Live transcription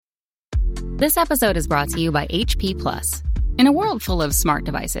This episode is brought to you by HP Plus. In a world full of smart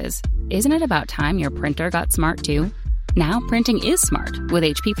devices, isn't it about time your printer got smart too? Now printing is smart with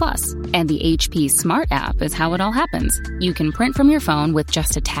HP Plus, and the HP Smart app is how it all happens. You can print from your phone with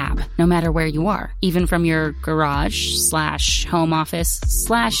just a tap, no matter where you are, even from your garage/home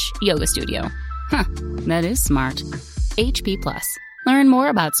office/yoga studio. Huh, that is smart. HP Plus. Learn more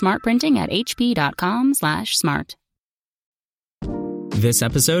about smart printing at hp.com/smart. This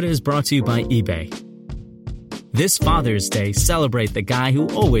episode is brought to you by eBay. This Father's Day, celebrate the guy who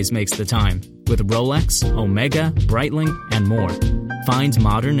always makes the time with Rolex, Omega, Breitling, and more. Find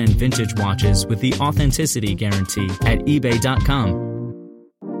modern and vintage watches with the authenticity guarantee at ebay.com.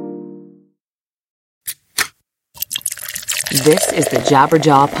 This is the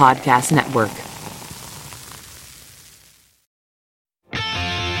Jabberjaw Podcast Network.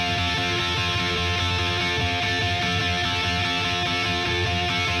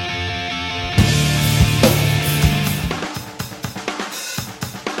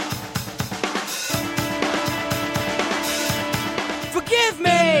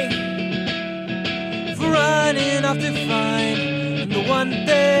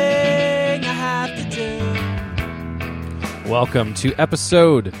 Welcome to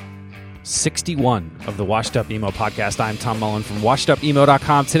episode 61 of the Washed Up Emo podcast. I'm Tom Mullen from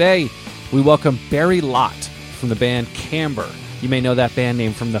washedupemo.com. Today, we welcome Barry Lott from the band Camber. You may know that band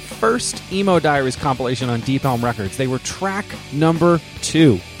name from the first Emo Diaries compilation on Deep Elm Records. They were track number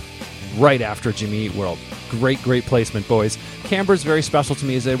 2 right after Jimmy Eat World. Great placement, boys. Camber's very special to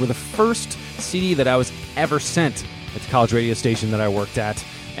me as they were the first CD that I was ever sent at the college radio station that I worked at,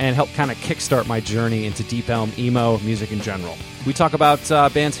 and helped kind of kickstart my journey into Deep Elm emo music in general. We talk about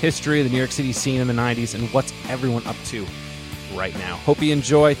band's history, the New York City scene in the 90s, and what's everyone up to right now. Hope you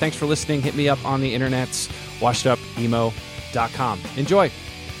enjoy. Thanks for listening. Hit me up on the internet, washedupemo.com. Enjoy.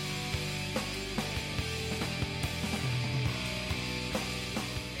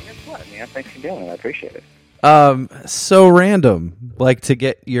 Guess what, man? Thanks for doing it. I appreciate it. So random, like to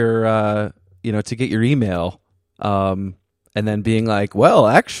get your, email, and then being like, well,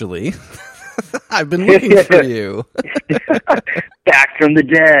 actually, I've been looking for you. Back from the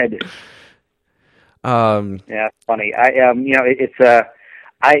dead. Yeah, it's funny. I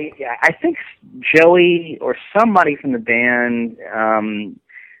think Joey or somebody from the band,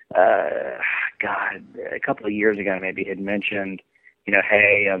 a couple of years ago maybe had mentioned,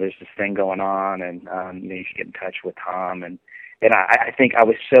 hey, there's this thing going on, and you should get in touch with Tom. And I think I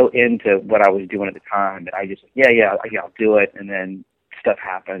was so into what I was doing at the time that I just, I'll do it. And then stuff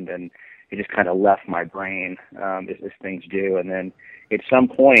happened, and it just kind of left my brain, as things do. And then at some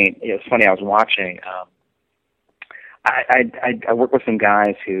point, it was funny, I was watching, I work with some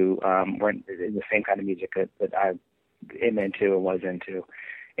guys who were in the same kind of music that I am into and was into.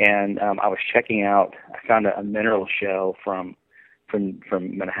 And I was checking out, I found a mineral show from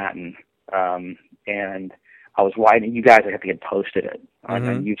Manhattan, and I was watching. You guys, I think, had posted it on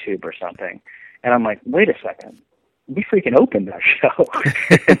YouTube or something, and I'm like, wait a second, we freaking opened that show,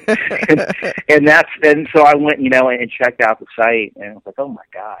 and so I went, and checked out the site, and I was like, oh my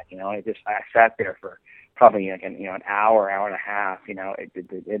god, I sat there for probably like an hour and a half,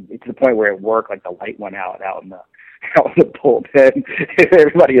 it's to the point where at work, like the light went out in the pulpit.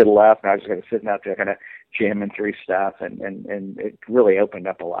 Everybody had left, and I was just kind of sitting out there, kind of jamming through stuff, and it really opened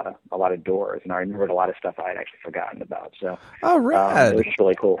up a lot of doors, and I remembered a lot of stuff I had actually forgotten about. So, oh, rad. It was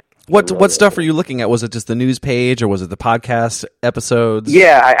really cool. What stuff were you looking at? Was it just the news page, or was it the podcast episodes?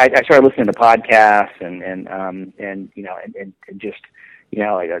 Yeah, I started listening to podcasts, and just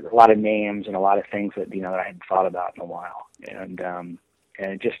a lot of names and a lot of things that that I hadn't thought about in a while, and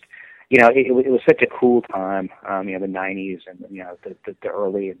just. It was such a cool time, the 90s and, the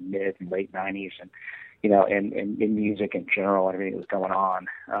early and mid and late 90s and, and in music in general and everything that was going on.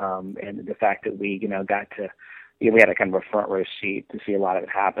 And the fact that we, got to, we had a kind of a front row seat to see a lot of it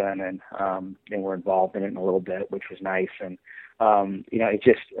happen, and we're involved in it in a little bit, which was nice. And, it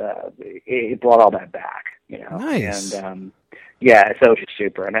just, it brought all that back, Nice. And, so it was just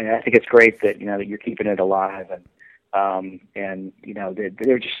super. And I think it's great that, that you're keeping it alive, and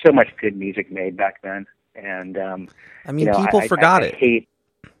there was just so much good music made back then, and people forgot it.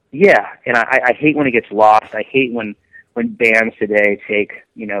 And I hate when it gets lost. I hate when bands today take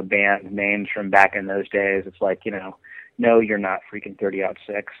band names from back in those days. It's like no, you're not freaking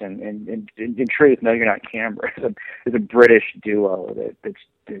 30-06, and in truth, no, you're not Camber. It's a British duo that's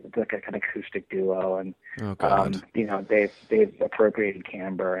like an acoustic duo, and they've appropriated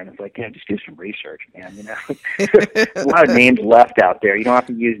Camber, and it's like, just do some research, man. A lot of names left out there. You don't have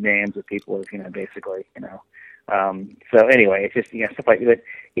to use names of people as basically So anyway, it's just, stuff like that.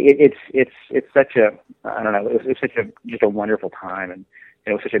 It's such a, I don't know, it was such a, just a wonderful time, and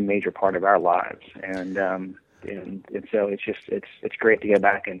it was such a major part of our lives. And so it's great to go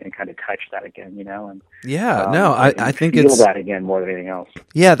back and kind of touch that again, and I think feel it's that again more than anything else.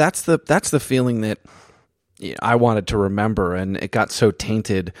 Yeah, that's the feeling that I wanted to remember, and it got so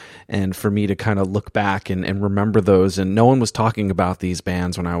tainted. And for me to kind of look back and remember those, and no one was talking about these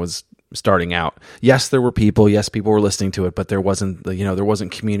bands when I was starting out. Yes, there were people. Yes, people were listening to it, but there wasn't there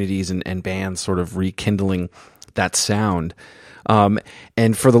wasn't communities and bands sort of rekindling that sound.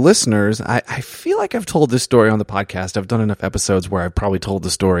 And for the listeners, I feel like I've told this story on the podcast. I've done enough episodes where I've probably told the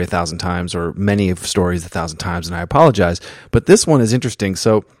story 1,000 times, or many of stories 1,000 times, and I apologize. But this one is interesting.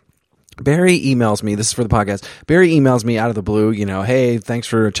 So Barry emails me. This is for the podcast. Barry emails me out of the blue, hey, thanks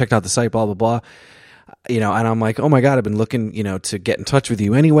for checking out the site, blah, blah, blah. And I'm like, oh my God, I've been looking, to get in touch with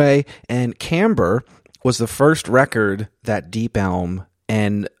you anyway. And Camber was the first record that Deep Elm,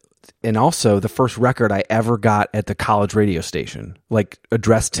 and also the first record I ever got at the college radio station, like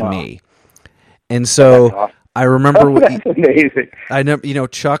addressed to me. And so Awesome. I remember That's amazing. I know,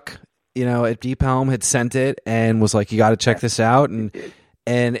 Chuck, at Deep Elm had sent it and was like, you got to check this out.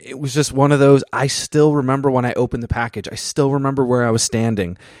 And it was just one of those, I still remember when I opened the package. I still remember where I was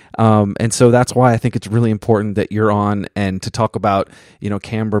standing. And so that's why I think it's really important that you're on and to talk about,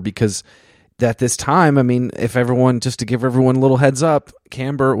 Camber, because at this time, I mean, just to give everyone a little heads up,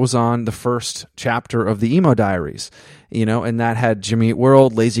 Camber was on the first chapter of the Emo Diaries, and that had Jimmy Eat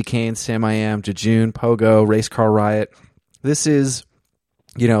World, Lazy Kane, Sam I Am, Jejune, Pogo, Race Car Riot. This is,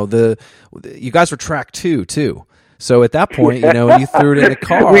 you guys were track 2 too. So at that point, you threw it in the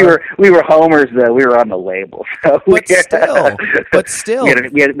car. We were homers though. We were on the label, so but still,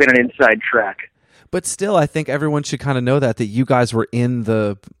 we had been an inside track. But still, I think everyone should kind of know that you guys were in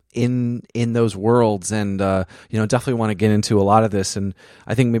those worlds, and definitely want to get into a lot of this. And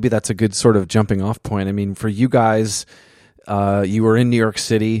I think maybe that's a good sort of jumping off point. I mean, for you guys, you were in New York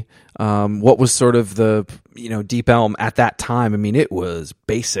City. What was sort of the Deep Elm at that time? I mean, it was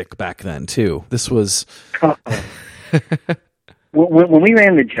basic back then too. This was. When we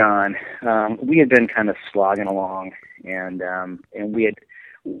ran the John, we had been kind of slogging along, and we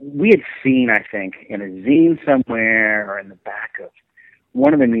had seen, I think, in a zine somewhere or in the back of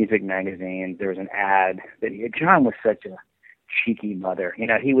one of the music magazines, there was an ad that John was such a cheeky mother.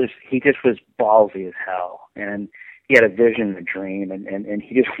 He just was ballsy as hell, and he had a vision, a dream, and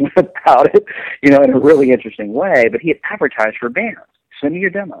he just went about it, in a really interesting way. But he had advertised for bands, send me your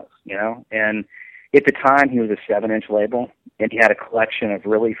demos, and at the time, he was a 7-inch label, and he had a collection of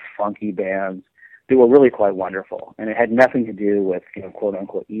really funky bands that were really quite wonderful. And it had nothing to do with,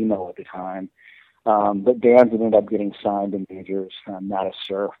 quote-unquote emo at the time. But bands that ended up getting signed to majors, Nada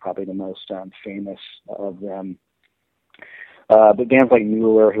Surf, probably the most famous of them. But bands like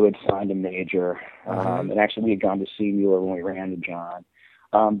Mueller, who had signed a major, and actually we had gone to see Mueller when we ran to John.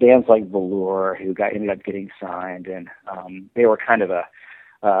 Bands like Velour, who ended up getting signed, and they were kind of a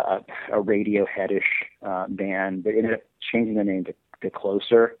Radiohead-ish band, but ended up changing the name to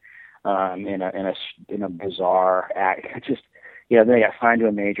Closer in a bizarre act. Just then they got signed to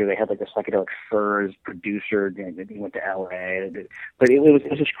a major. They had like a Psychedelic Furs producer. They went to L.A. But it was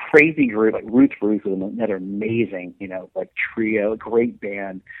this crazy group, like Ruth was another amazing like trio, great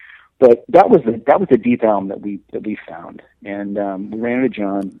band. But that was the Deep Elm that we found, and we ran into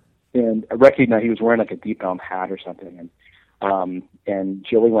John, and I recognized he was wearing like a Deep Elm hat or something, and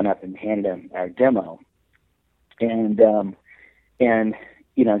Julie went up and handed him our demo, and John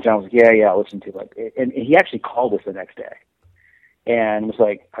was like, yeah, I'll listen to it, and he actually called us the next day, and was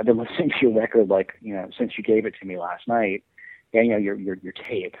like, I've been listening to your record, like, since you gave it to me last night, and your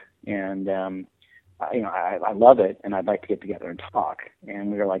tape, and I love it, and I'd like to get together and talk.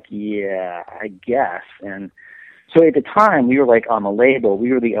 And we were like, yeah, I guess. And so at the time, we were like on the label,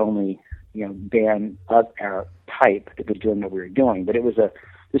 we were the only band of our type that was doing what we were doing. But it was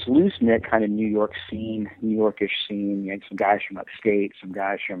this loose knit kind of New Yorkish scene. You had some guys from upstate, some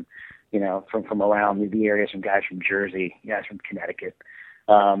guys from from around the area, some guys from Jersey, guys from Connecticut,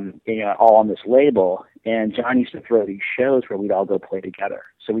 all on this label. And John used to throw these shows where we'd all go play together.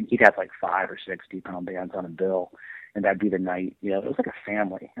 So he'd have like 5 or 6 Deep Elm bands on a bill, and that'd be the night. It was like a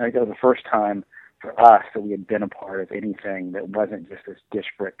family. Like, it was the first time for us that we had been a part of anything that wasn't just this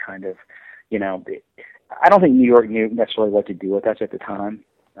disparate kind of, I don't think New York knew necessarily what to do with us at the time.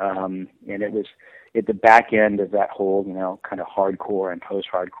 And it was at the back end of that whole, kind of hardcore and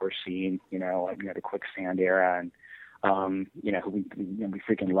post-hardcore scene, the Quicksand era. And we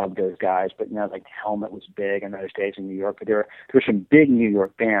freaking loved those guys. But like Helmet was big in those days in New York. But there were some big New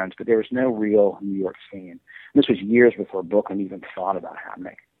York bands, but there was no real New York scene. And this was years before Brooklyn even thought about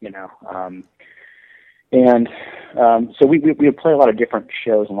happening. So we would play a lot of different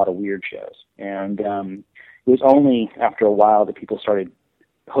shows and a lot of weird shows. And it was only after a while that people started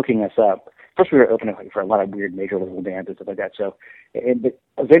hooking us up. First, we were opening for a lot of weird major label bands and stuff like that. So, but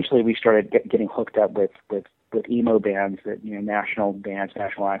eventually, we started getting hooked up with emo bands that national acts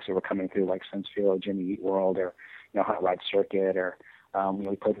that were coming through, like Sensefield, Jimmy Eat World, or Hot Rod Circuit, or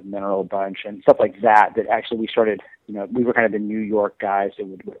we played with Mineral a bunch and stuff like that. That actually we started. We were kind of the New York guys that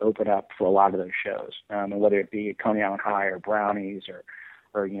would open up for a lot of those shows, and whether it be Coney Island High or Brownies or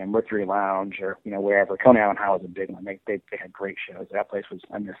Mercury Lounge or wherever. Coney Island High was a big one. They had great shows. I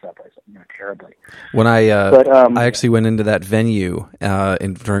missed that place terribly. When I actually went into that venue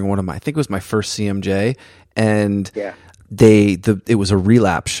during one of I think it was my first CMJ, and it was a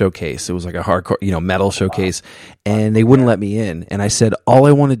Relapse showcase. It was like a hardcore metal showcase, and they wouldn't let me in. And I said, all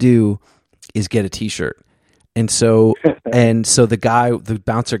I want to do is get a T-shirt. And so the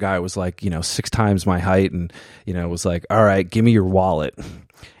bouncer guy was like, 6 times my height, and was like, all right, give me your wallet.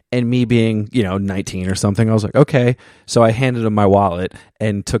 And me being, 19 or something, I was like, okay. So I handed him my wallet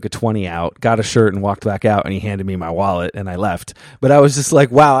and took a 20 out, got a shirt and walked back out, and he handed me my wallet and I left. But I was just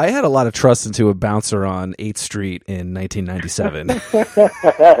like, wow, I had a lot of trust into a bouncer on 8th Street in 1997.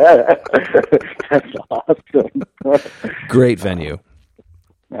 That's awesome. Great venue.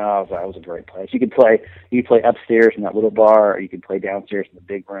 No, that was a great place. You could play upstairs in that little bar, or you could play downstairs in the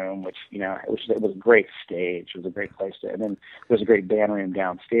big room, which it was a great stage. It was a great place and then there was a great band room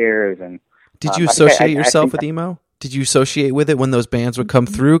downstairs. And did you associate yourself with emo? Did you associate with it when those bands would come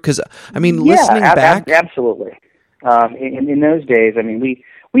through? Because listening back, absolutely. In those days,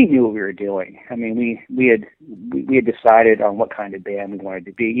 we knew what we were doing. We had decided on what kind of band we wanted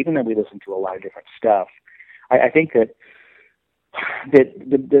to be, even though we listened to a lot of different stuff. I think that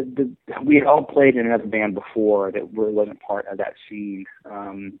we had all played in another band before that really wasn't part of that scene,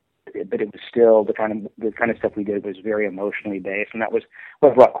 but it was still the kind of stuff we did was very emotionally based, and that was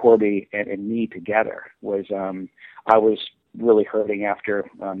what brought Corby and me together. Was I was really hurting after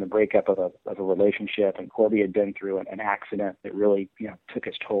the breakup of a relationship, and Corby had been through an accident that really took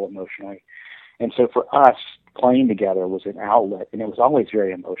his toll emotionally, and so for us, playing together was an outlet, and it was always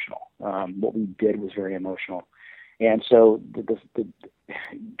very emotional. What we did was very emotional. And so the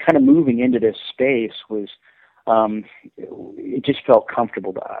kind of moving into this space was, it just felt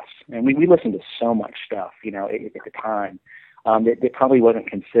comfortable to us. And we listened to so much stuff, at the time, that probably wasn't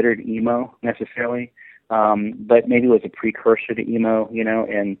considered emo necessarily, but maybe was a precursor to emo,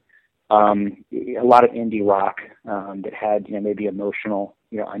 and a lot of indie rock that had, maybe emotional,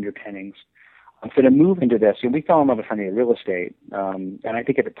 underpinnings. So to move into this, we fell in love with Sunday Real Estate. And I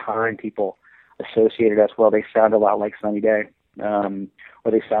think at the time people associated us, well, they sound a lot like Sunny Day, or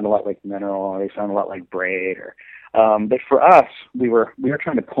they sound a lot like Mineral, or they sound a lot like Braid, but for us, we were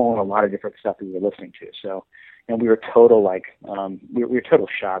trying to pull in a lot of different stuff that we were listening to. So, we were total we were total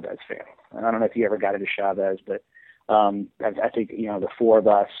Chavez fans. I don't know if you ever got into Chavez, but I think the four of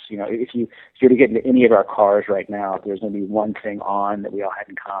us, if you were to get into any of our cars right now, if there's going to be one thing on that we all had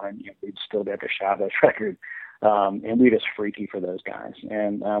in common, we'd still be at the Chavez record. And we were just freaky for those guys.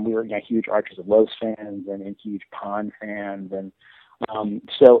 And we were huge Archers of Los fans and huge Pond fans. And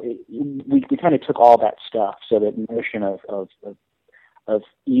so we kind of took all that stuff. So that notion of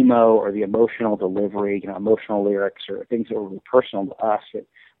emo, or the emotional delivery, emotional lyrics, or things that were personal to us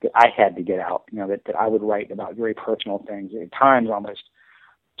that I had to get out, that I would write about very personal things, at times almost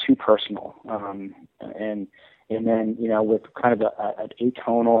too personal. And then, with kind of an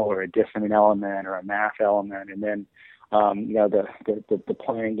atonal or a dissonant element or a math element. And then, the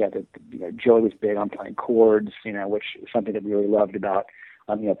playing, Joey was big on playing chords, which is something that we really loved about,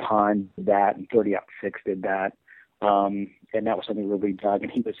 Pond did that, and 30 Out 6 did that. And that was something we really dug.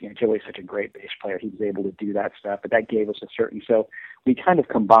 And he was, Joey's such a great bass player. He was able to do that stuff, but that gave us so we kind of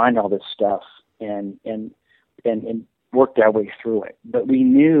combined all this stuff and worked our way through it. But we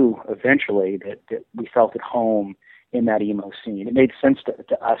knew eventually that we felt at home in that emo scene. It made sense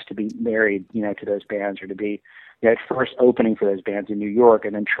to us to be married, to those bands, or to be at first opening for those bands in New York,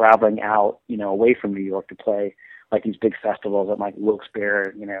 and then traveling out, away from New York to play like these big festivals at like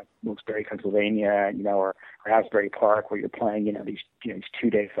Wilkes-Barre, Wilkes-Barre, Pennsylvania, or Asbury Park, where you're playing, these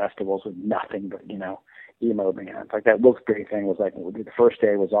 2-day festivals with nothing but, emo bands. Like that Wilkes-Barre thing was like, the first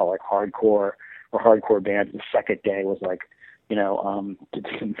day was all like hardcore bands. The second day was like,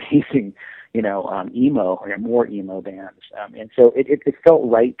 just amazing, emo, or more emo bands. And so it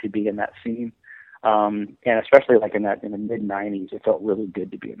felt right to be in that scene. And especially like in the mid '90s, it felt really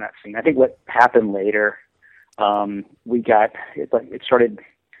good to be in that scene. I think what happened later, it started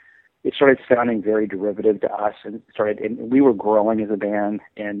sounding very derivative to us, and we were growing as a band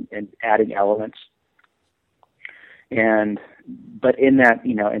and adding elements. But in that,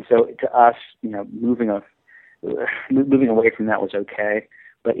 and so to us, moving away from that was okay.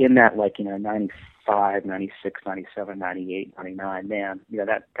 But in that, 95, 96, 97, 98, 99, man,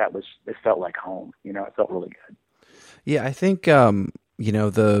 it felt like home. It felt really good. Yeah, I think if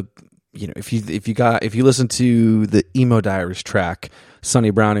you listen to the Emo Diaries track, Sunday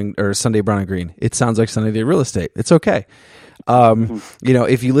Brown and Green, it sounds like Sunny Day Real Estate. It's okay.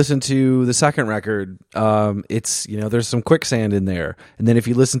 If you listen to the second record, it's, there's some Quicksand in there. And then if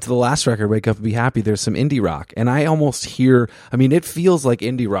you listen to the last record, Wake Up and Be Happy, there's some indie rock. And I almost hear, it feels like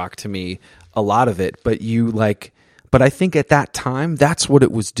indie rock to me, a lot of it, but I think at that time, that's what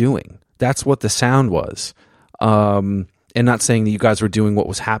it was doing. That's what the sound was. And not saying that you guys were doing what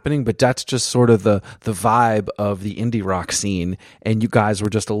was happening, but that's just sort of the vibe of the indie rock scene. And you guys were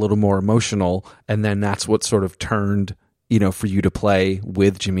just a little more emotional. And then that's what sort of turned, for you to play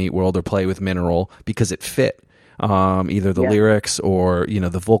with Jimmy Eat World or play with Mineral, because it fit, either the lyrics or,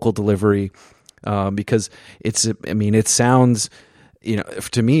 the vocal delivery, because it sounds,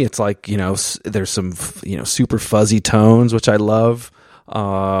 to me, it's like, there's some, super fuzzy tones, which I love.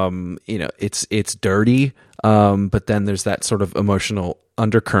 It's dirty. But then there's that sort of emotional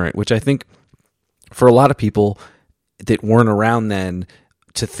undercurrent, which I think for a lot of people that weren't around then,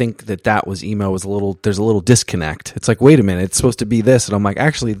 to think that was emo there's a little disconnect. It's like, wait a minute, it's supposed to be this. And I'm like,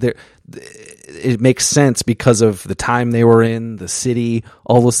 actually, it makes sense because of the time they were in, the city,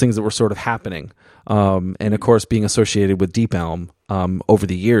 all those things that were sort of happening. And of course, being associated with Deep Elm over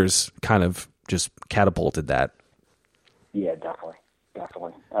the years kind of just catapulted that. Yeah, definitely.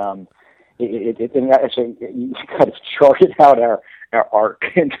 Actually, you kind of charted out our arc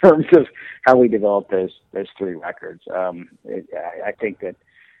in terms of how we developed those three records. I think that,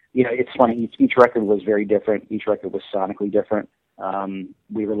 it's funny. Each record was very different. Each record was sonically different.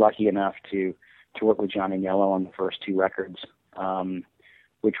 We were lucky enough to work with Johnny and Yellow on the first two records,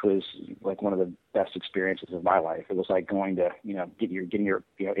 which was like one of the best experiences of my life. It was like going to, getting your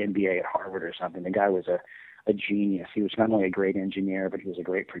MBA at Harvard or something. The guy was a genius. He was not only a great engineer, but he was a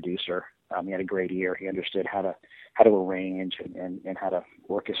great producer. He had a great ear. He understood how to arrange and how to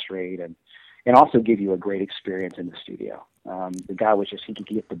orchestrate and also give you a great experience in the studio. The guy was he could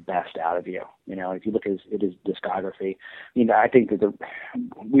get the best out of you. If you look at his discography, I think that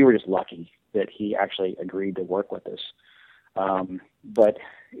we were just lucky that he actually agreed to work with us. But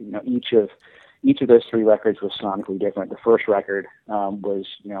each of those three records was sonically different. The first record was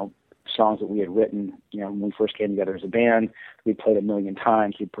songs that we had written, when we first came together as a band. We played 1 million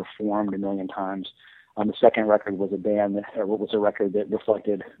times. We performed 1 million times. The second record was a record that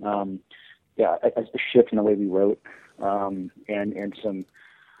reflected, a shift in the way we wrote, and some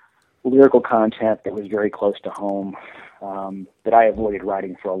lyrical content that was very close to home, that I avoided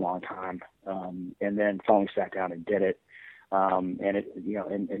writing for a long time, and then finally sat down and did it. And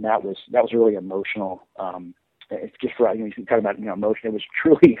that was really emotional. It's just right. You talk about emotion. It was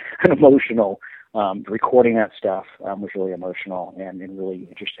truly an emotional. Recording that stuff was really emotional and really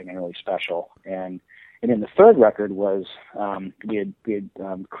interesting and really special. And then the third record was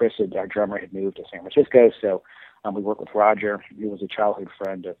Chris, our drummer, had moved to San Francisco, so we worked with Roger, who was a childhood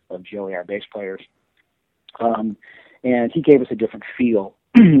friend of Joey, our bass players, and he gave us a different feel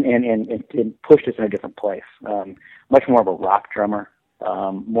and pushed us in a different place. Much more of a rock drummer,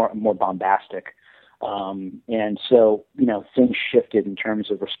 more bombastic. And so, things shifted in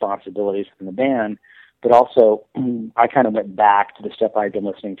terms of responsibilities in the band, but also I kind of went back to the stuff I'd been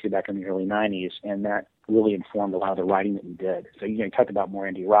listening to back in the early 90s, and that really informed a lot of the writing that we did. So, you talked about more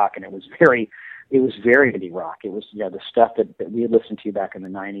indie rock, and it was very indie rock. It was, the stuff that we had listened to back in the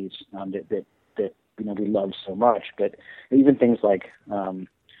 90s, that we loved so much, but even things like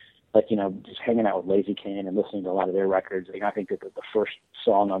just hanging out with Lazy Cane and listening to a lot of their records. I think that the first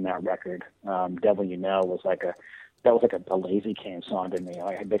song on that record, Devil You Know, was like a Lazy Cane song to me.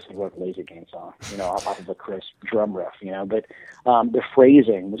 I basically wrote a Lazy Cane song, off of a crisp drum riff, but the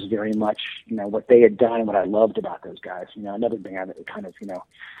phrasing was very much, what they had done and what I loved about those guys. Another band that kind of,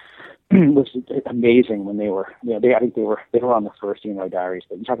 was amazing when they were, I think they were on the first Emo Diaries,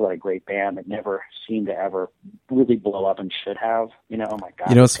 but you talk about a great band that never seemed to ever really blow up and should have, oh my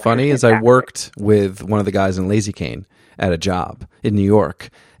God. What's funny is I worked with one of the guys in Lazy Cane at a job in New York,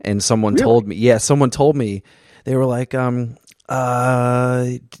 and someone told me, they were like,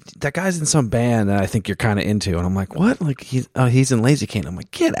 that guy's in some band that I think you're kind of into. And I'm like, what? Like he's in Lazy Cane. I'm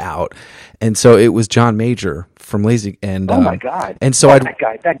like, get out. And so it was John Major from Lazy. And oh my God. And so that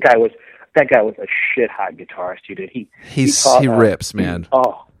guy was a shit hot guitarist, dude. He rips, man.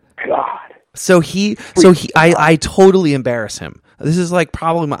 Oh God. I totally embarrass him. This is like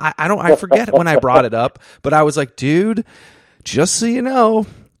probably I forget when I brought it up, but I was like, dude, just so you know,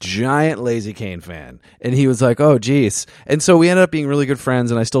 giant Lazy Cane fan. And he was like, oh geez. And so we ended up being really good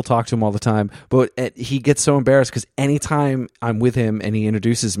friends, and I still talk to him all the time, but he gets so embarrassed because anytime I'm with him and he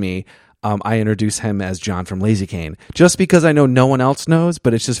introduces me, I introduce him as John from Lazy Cane, just because I know no one else knows,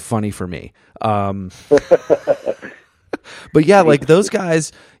 but it's just funny for me. But yeah, like those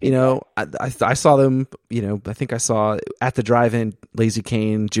guys, you know, I saw them, you know, I think I saw at the drive-in Lazy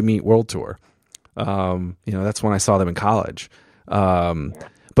Cane Jimmy Eat World Tour. You know, that's when I saw them in college.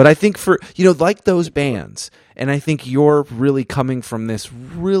 But I think for, you know, like those bands, and I think you're really coming from this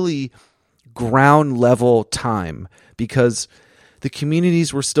really ground level time because the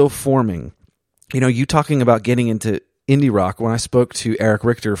communities were still forming. You know, you talking about getting into indie rock, when I spoke to Eric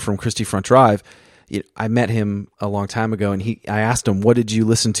Richter from Christie Front Drive, I met him a long time ago, and I asked him, what did you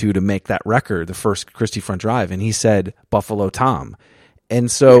listen to make that record, the first Christie Front Drive? And he said, Buffalo Tom. And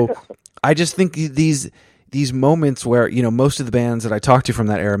so I just think these moments where, you know, most of the bands that I talked to from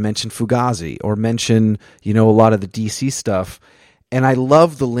that era mention Fugazi or mention, you know, a lot of the DC stuff. And I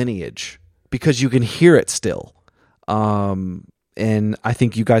love the lineage because you can hear it still. And I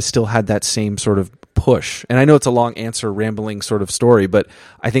think you guys still had that same sort of push. And I know it's a long answer, rambling sort of story, but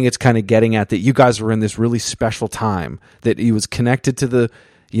I think it's kind of getting at that you guys were in this really special time, that it was connected to the,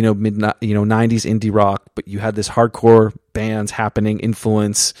 you know, 90s indie rock, but you had this hardcore bands happening,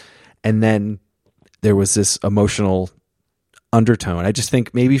 influence, and then there was this emotional undertone. I just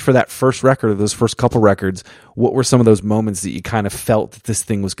think maybe for that first record, or those first couple records, what were some of those moments that you kind of felt that this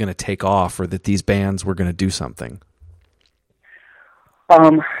thing was going to take off, or that these bands were going to do something?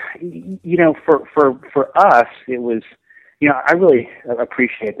 You know, for us, it was, you know, I really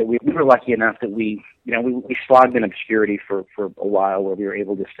appreciate that we were lucky enough that we slogged in obscurity for a while, where we were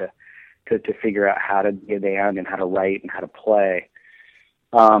able just to figure out how to be a band and how to write and how to play.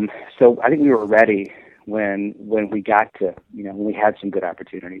 So I think we were ready when we got to, you know, when we had some good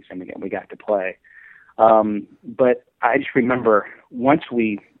opportunities and we got to play. But I just remember once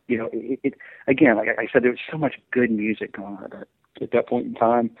we, you know, it again, like I said, there was so much good music going on at that point in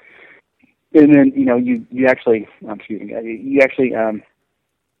time. And then, you know, you actually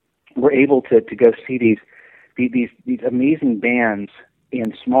were able to go see these amazing bands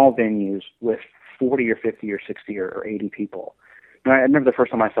in small venues with 40 or 50 or 60 or 80 people. And I remember the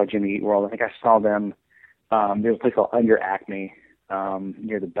first time I saw Jimmy Eat World, I think I saw them, there was a place called Under Acme,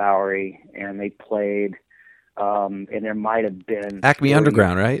 near the Bowery, and they played, and there might have been Acme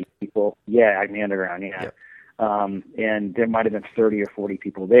Underground, right? People. Yeah, Acme Underground, yeah. Yep. And there might have been 30 or 40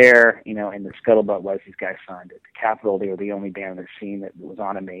 people there, you know, and the scuttlebutt was these guys signed at the Capitol. They were the only band in their scene that was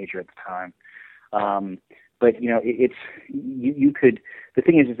on a major at the time. But, you know, you could, the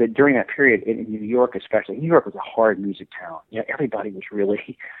thing is that during that period in New York, especially, New York was a hard music town. You know, everybody was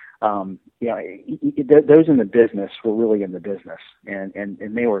really, you know, those in the business were really in the business, and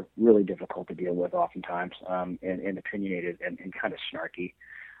they were really difficult to deal with oftentimes, and opinionated and kind of snarky.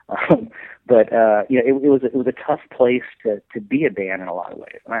 But you know, it was a tough place to be a band in a lot of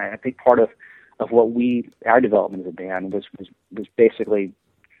ways. And I think part of what our development as a band was basically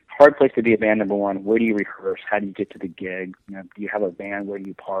hard place to be a band. Number one, where do you rehearse? How do you get to the gig? You know, do you have a van? Where do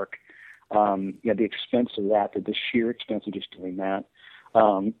you park? You know, the expense of that, the sheer expense of just doing that.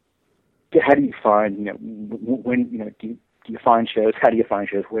 How do you find, you know, when, you know, do you find shows? How do you find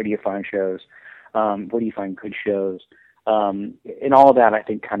shows? Where do you find shows? Where do you find good shows? And all of that, I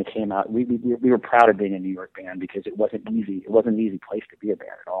think, kind of came out. We were proud of being a New York band because it wasn't easy. It wasn't an easy place to be a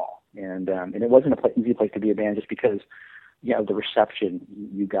band at all. And it wasn't easy place to be a band just because, you know, the reception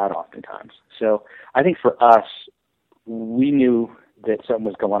you got oftentimes. So I think for us, we knew that something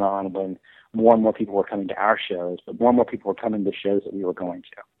was going on when more and more people were coming to our shows, but more and more people were coming to shows that we were going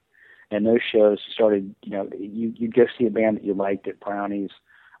to. And those shows started, you know, you'd go see a band that you liked at Brownies,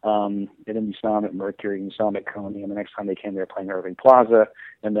 and then you saw them at Mercury, and you saw them at Coney, and the next time they came, they were playing Irving Plaza,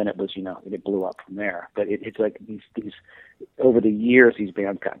 and then it was, you know, it blew up from there. But it's like these over the years, these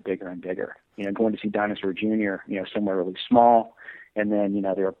bands got bigger and bigger. You know, going to see Dinosaur Jr., you know, somewhere really small, and then, you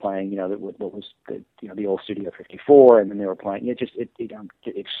know, they were playing, you know, what was the, you know, the old Studio 54, and then they were playing, it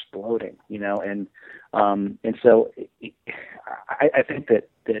exploding, you know, and so I think that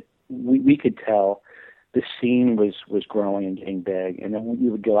we could tell the scene was growing and getting big. And then we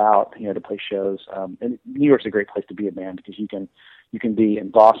would go out, to play shows. And New York's a great place to be a band because you can be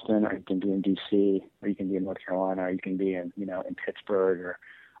in Boston, or you can be in D.C., or you can be in North Carolina, or you can be in Pittsburgh, or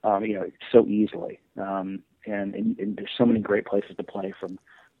so easily. And there's so many great places to play from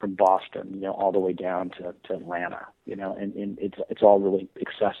Boston, all the way down to Atlanta, and it's all really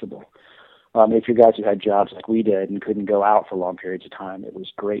accessible. If you guys who had jobs like we did and couldn't go out for long periods of time, it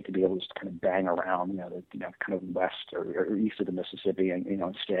was great to be able to just kind of bang around, kind of west or east of the Mississippi, and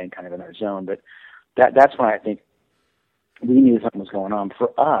staying kind of in our zone. But that's when I think we knew something was going on. For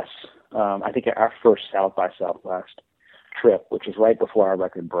us, I think our first South by Southwest trip, which was right before our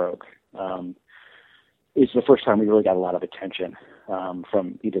record broke, is the first time we really got a lot of attention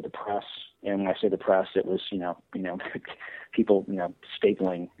from either the press, and when I say the press, it was people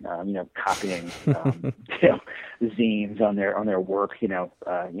stapling, copying zines on their work,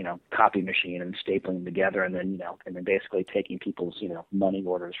 copy machine and stapling them together, and then basically taking people's money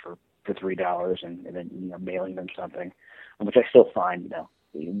orders for $3 and then mailing them something, which I still find I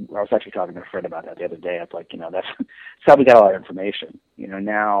was actually talking to a friend about that the other day. It's like, that's how we got all our information.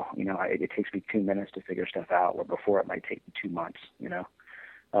 Now, it takes me 2 minutes to figure stuff out, where before it might take me 2 months,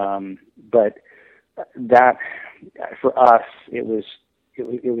 But that, for us, it was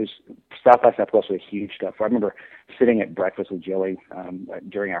South by Southwest was a huge step. I remember sitting at breakfast with Joey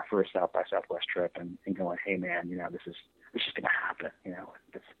during our first South by Southwest trip and going, hey man, this is going to happen.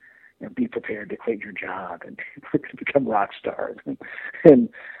 Be prepared to quit your job and become rock stars. And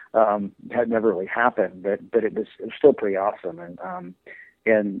that never really happened, but it was still pretty awesome.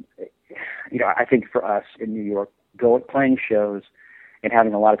 And I think for us in New York, playing shows and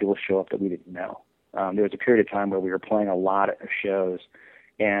having a lot of people show up that we didn't know. There was a period of time where we were playing a lot of shows,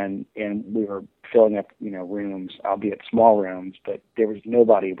 and we were filling up, rooms, albeit small rooms, but there was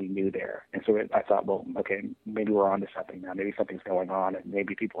nobody we knew there. And so I thought, well, okay, maybe we're onto something now. Maybe something's going on, and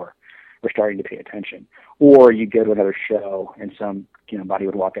maybe people were starting to pay attention. Or you go to another show, and somebody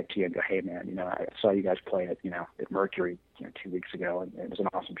would walk up to you and go, hey man, I saw you guys play at Mercury, 2 weeks ago, and it was an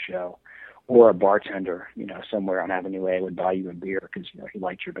awesome show. Or a bartender, somewhere on Avenue A would buy you a beer because he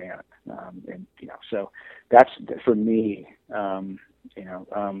liked your band, so that's for me.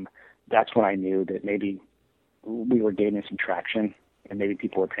 That's when I knew that maybe we were gaining some traction, and maybe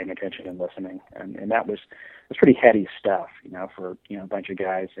people were paying attention and listening, and that was pretty heady stuff, for a bunch of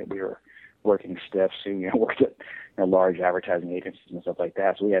guys that we were working stiffs who worked at large advertising agencies and stuff like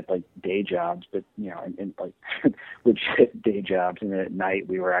that. So we had like day jobs, but and like legit day jobs, and then at night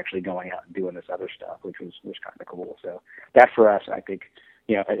we were actually going out and doing this other stuff, which was kind of cool. So that for us, I think,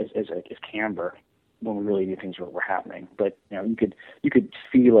 as Camber, when we really knew things were happening. But you could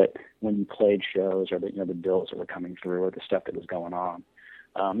feel it when you played shows, or the bills that were coming through, or the stuff that was going on.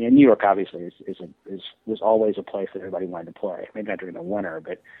 New York obviously was always a place that everybody wanted to play. Maybe not during the winter,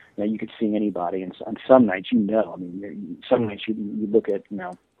 but you could see anybody. And on some nights, some nights you look at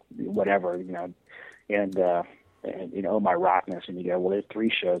whatever, and Oh My Rockness, and you go, well, there's 3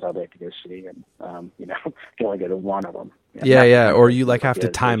 shows I'd like to go see, and you can only go to one of them. Yeah. Or you have to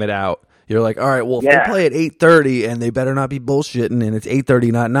time it out. You're like, all right, well, if they play at 8:30 and they better not be bullshitting, and it's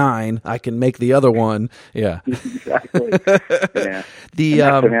 8:30, not 9, I can make the other one. Yeah, exactly. Yeah,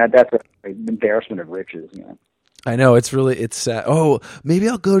 that's an embarrassment of riches. I know, it's sad. Oh, maybe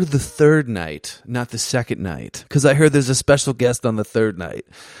I'll go to the 3rd night, not the 2nd night, because I heard there's a special guest on the 3rd night.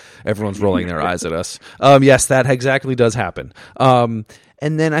 Everyone's rolling their eyes at us. Yes, that exactly does happen. And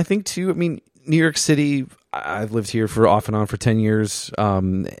then I think too, New York City, I've lived here for off and on for 10 years,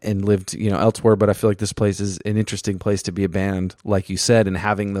 and lived, elsewhere, but I feel like this place is an interesting place to be a band, like you said, and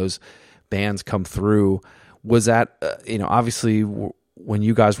having those bands come through. Was that, obviously when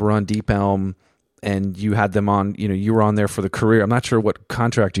you guys were on Deep Elm and you had them on, you were on there for the career. I'm not sure what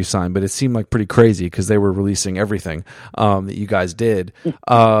contract you signed, but it seemed like pretty crazy because they were releasing everything, that you guys did.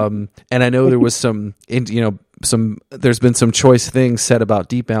 And I know there was there's been some choice things said about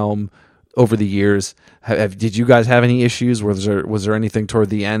Deep Elm over the years. Did you guys have any issues? Was there anything toward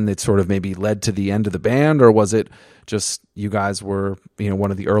the end that sort of maybe led to the end of the band, or was it just you guys were one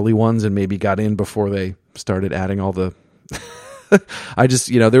of the early ones and maybe got in before they started adding all the I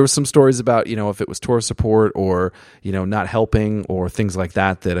just there was some stories about if it was tour support or not helping or things like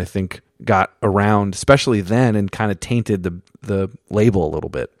that I think got around, especially then, and kind of tainted the label a little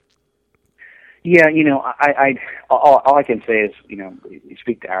bit. Yeah, all I can say is, you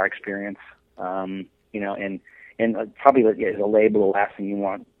speak to our experience, and probably as a label, the last thing you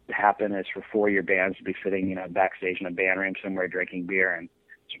want to happen is for 4 of your bands to be sitting, backstage in a band room somewhere drinking beer and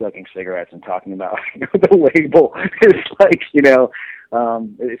smoking cigarettes and talking about the label. It's like,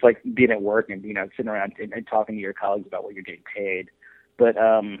 it's like being at work and, sitting around and talking to your colleagues about what you're getting paid. But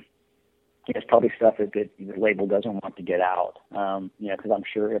it's probably stuff that the label doesn't want to get out, because I'm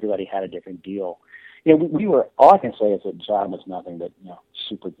sure everybody had a different deal. We were, all I can say is that John was nothing but,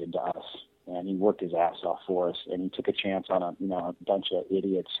 super good to us. And he worked his ass off for us, and he took a chance on a bunch of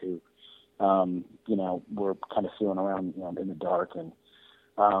idiots who, were kind of feeling around, in the dark, and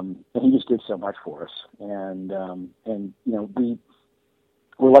he just did so much for us. And we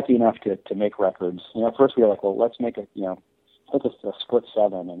were lucky enough to make records. First we were like, well, let's make a split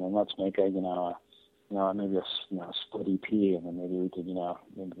 7, and then let's make maybe a split EP, and then maybe we could,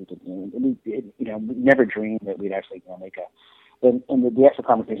 we never dreamed that we'd actually, make a. And the extra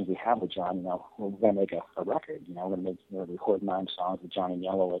conversations we have with John, we're going to make a record. We're going to record 9 songs with John and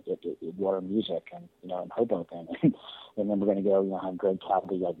Yellow at Water Music and in Hoboken, and then we're going to go have Greg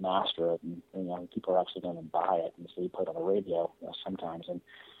Cavalry master it, and people are actually going to buy it, and so we put it on the radio sometimes. And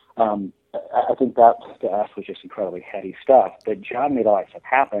I think that to us was just incredibly heady stuff. But John made all that stuff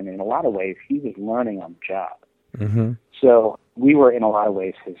happen. In a lot of ways, he was learning on the job. Mm-hmm. So we were in a lot of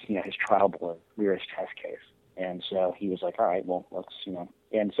ways his trial board. We were his test case. And so he was like, all right, well, let's,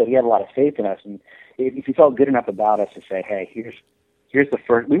 and so he had a lot of faith in us. And if he felt good enough about us to say, hey, here's the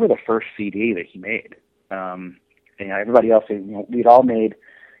first, we were the first CD that he made. Everybody else, we'd all made,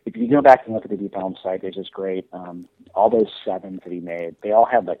 if you go back and look at the Deep Elm site, there's this great, all those 7s that he made, they all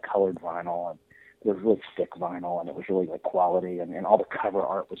had like colored vinyl, and it was really thick vinyl, and it was really like quality, and all the cover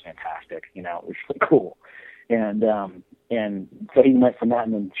art was fantastic. It was really cool. And so he went from that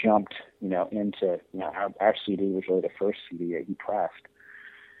and then jumped, into, our CD was really the first CD that he pressed.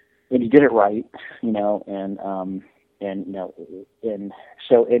 And he did it right, and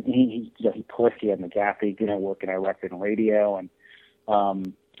so he pushed, he had McGaffey, working our record and radio, and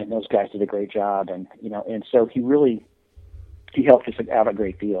those guys did a great job. And so he helped us out a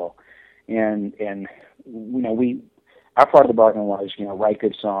great deal. And our part of the bargain was, write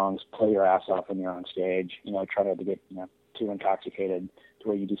good songs, play your ass off when you're on stage, try not to get, too intoxicated to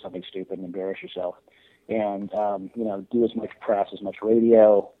where you do something stupid and embarrass yourself. And, do as much press, as much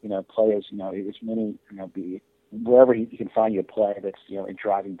radio, play as many, be wherever you can find you a play that's, in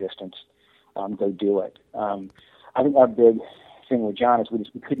driving distance, go do it. I think our big thing with John is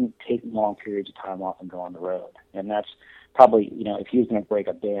we couldn't take long periods of time off and go on the road. And that's probably, if he was going to break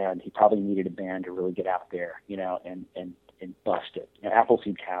a band, he probably needed a band to really get out there, and bust it.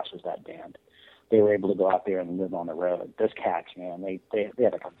 Appleseed Cast was that band. They were able to go out there and live on the road. Those cats, man, they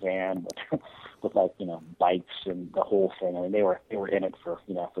had like a van with like, bikes and the whole thing. I mean, they were in it for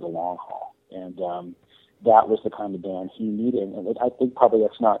the long haul. And that was the kind of band he needed. And I think probably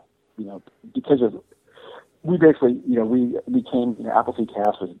that's not, because of, we basically, we became, Appleseed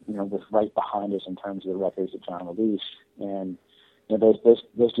Cast was right behind us in terms of the records that John released. And,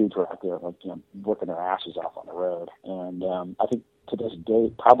 those dudes were out there, like, working their asses off on the road. And I think to this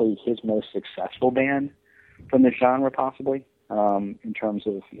day, probably his most successful band from the genre, possibly, in terms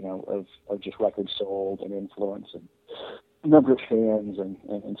of, of just records sold and influence and number of fans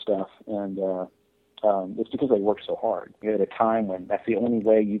and stuff. And it's because they worked so hard. At a time when that's the only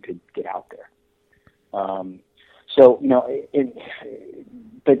way you could get out there.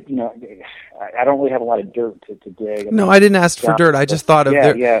 But I don't really have a lot of dirt to dig. No, I didn't ask for dirt. I just thought of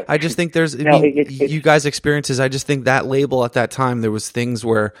I just think there's. You guys' experiences. I just think that label at that time, there was things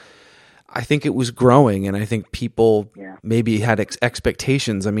where I think it was growing, and I think people maybe had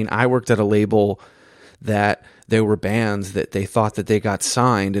expectations. I mean, I worked at a label that there were bands that they thought that they got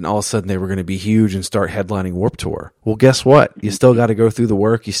signed, and all of a sudden they were going to be huge and start headlining Warped Tour. Well, guess what? You still got to go through the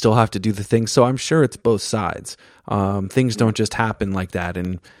work. You still have to do the things. So I'm sure it's both sides. Things don't just happen like that,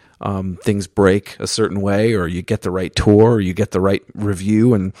 and things break a certain way, or you get the right tour, or you get the right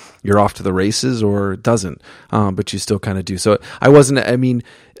review, and you're off to the races, or it doesn't. But you still kind of do. So I wasn't. I mean,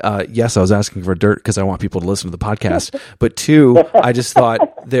 yes, I was asking for dirt because I want people to listen to the podcast. But two, I just thought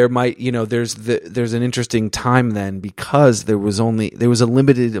there might, there's an interesting time then, because there was a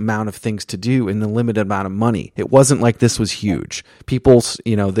limited amount of things to do and a limited amount of money. It wasn't like this was huge. People's,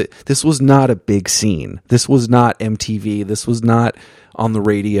 this was not a big scene. This was not MTV. This was not on the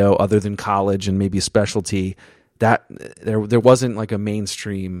radio, other than college and maybe a specialty. That there wasn't like a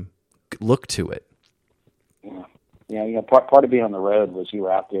mainstream look to it. Yeah. Part of being on the road was you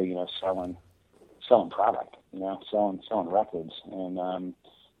were out there, selling product, selling records, and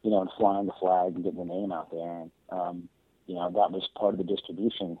and flying the flag and getting the name out there. And that was part of the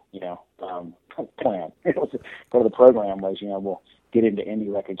distribution, plan. It was part of the program was, we'll get into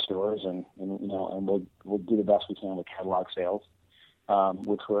indie record stores and we'll do the best we can with catalog sales.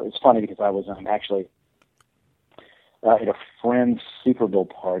 it's funny because I was actually at a friend's Super Bowl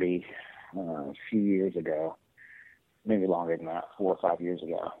party a few years ago, maybe longer than that, 4 or 5 years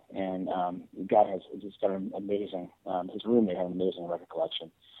ago. And the guy has an amazing, his roommate had an amazing record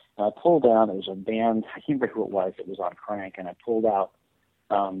collection. And I pulled down, there was a band, I can't remember who it was on crank, and I pulled out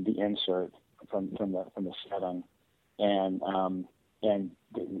the insert from the 7, and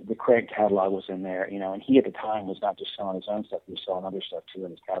the Craig catalog was in there, and he at the time was not just selling his own stuff, he was selling other stuff too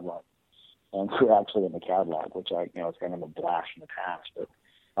in his catalog. And we were actually in the catalog, which it's kind of a blast from the past, but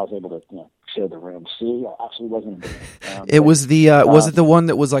I was able to, show the room. See, I actually wasn't. It was was it the one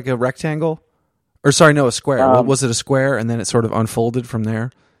that was like a rectangle? Or sorry, no, a square. Was it a square and then it sort of unfolded from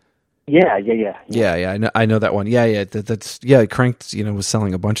there? Yeah. I know that one. Yeah. That's Cranked, was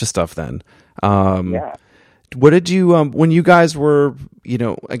selling a bunch of stuff then. Yeah. What did you when you guys were,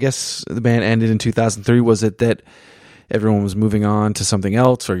 I guess the band ended in 2003, was it that everyone was moving on to something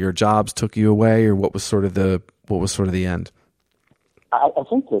else, or your jobs took you away, or what was sort of the end? I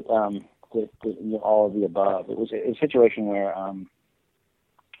think that all of the above. It was a situation where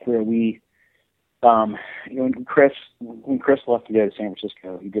we when Chris left to go to San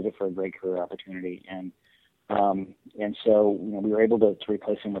Francisco, he did it for a great career opportunity, and so we were able to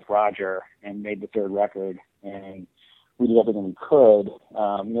replace him with Roger and made the third record, and we did everything we could.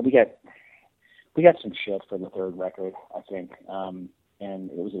 We got some shit for the third record, I think, and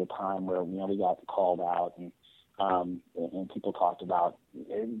it was at a time where we got called out, and people talked about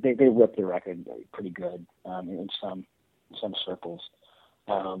they ripped the record pretty good in some circles,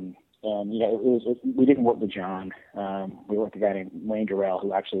 and we didn't work with John. We worked with a guy named Wayne Durrell,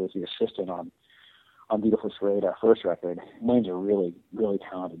 who actually was the assistant on Beautiful Charade, our first record. Wayne's a really, really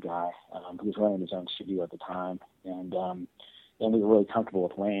talented guy. He was running his own studio at the time, and we were really comfortable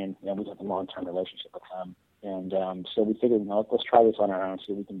with Wayne, and we had a long-term relationship with him. And so we figured, let's try this on our own,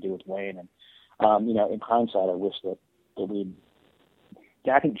 see what we can do with Wayne. And in hindsight, I wish that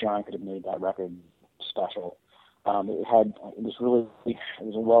I think John could have made that record special. It was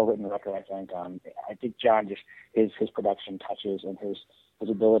a well-written record, I think. I think John his production touches and his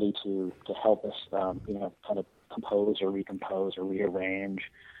ability to help us, kind of compose or recompose or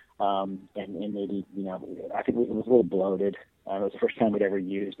rearrange, and maybe, I think it was a little bloated. It was the first time we'd ever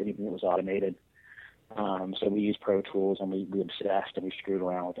used anything that was automated. So we used Pro Tools, and we obsessed, and we screwed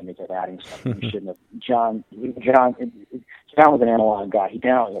around with it, and we kept adding stuff we shouldn't have. John was an analog guy. He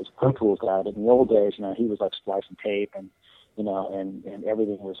was a Pro Tools guy, but in the old days, he was like splicing tape, and and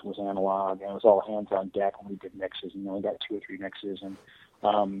everything was analog, and it was all hands on deck when we did mixes. We got 2 or 3 mixes, and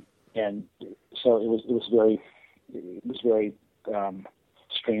so it was very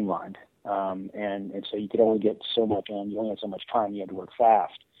streamlined, and so you could only get so much in. You only had so much time. You had to work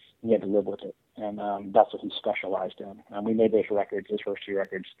fast. And you had to live with it, and that's what he specialized in. We made those records, his first 2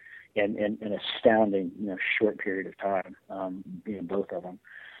 records, in an astounding short period of time, both of them.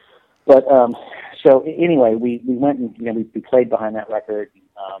 But so anyway, we went and we played behind that record,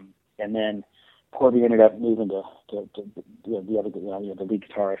 and then Corby ended up moving to the other the lead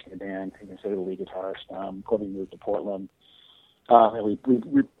guitarist in the band, instead of the lead guitarist. Corby moved to Portland, and we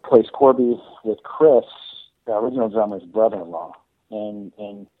replaced Corby with Chris, the original drummer's brother-in-law, and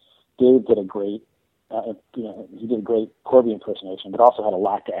Dave did a great he did a great Corby impersonation, but also had a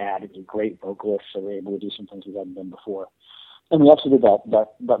lot to add. He was a great vocalist, so we were able to do some things we hadn't done before. And we actually did that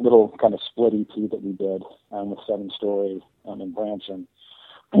little kind of split EP that we did with 7 Story in Branson.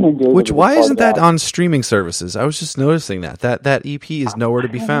 Which, why isn't that on streaming services? I was just noticing that EP is nowhere to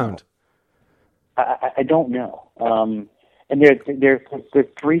be found. I don't know. And there's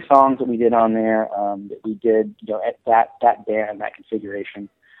 3 songs that we did on there that we did, at that band, that configuration,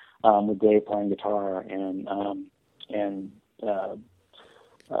 with Dave playing guitar, and it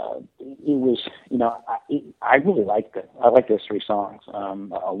was, I really liked it. I liked those 3 songs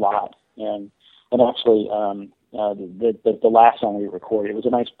a lot, and actually the last song we recorded, it was a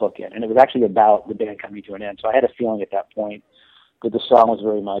nice bookend, and it was actually about the band coming to an end. So I had a feeling at that point that the song was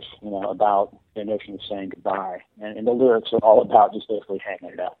very much, about the notion of saying goodbye, and the lyrics are all about just basically hanging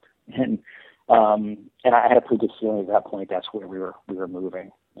it up. And I had a pretty good feeling at that point that's where we were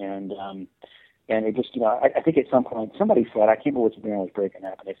moving, and it just, I think at some point somebody said, I can't remember which band was breaking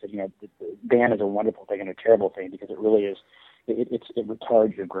up, and they said, the band is a wonderful thing and a terrible thing, because it really is, it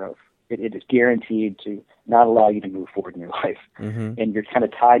retards your growth. It is guaranteed to not allow you to move forward in your life, and you're kind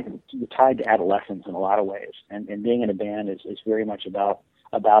of tied to adolescence in a lot of ways, and being in a band is very much about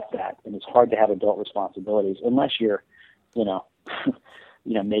that, and it's hard to have adult responsibilities unless you're,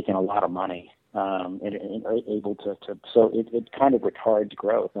 making a lot of money, and able to so it kind of retards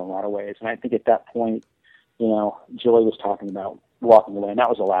growth in a lot of ways. And I think at that point, Joey was talking about walking away, and that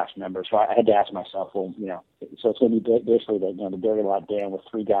was the last member. So I had to ask myself, well, so it's going to be basically the Barry Lott band with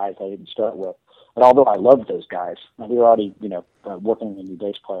 3 guys I didn't start with. And although I loved those guys, we were already, working on a new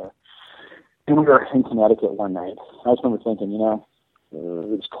bass player. And we were in Connecticut one night. I just remember thinking, it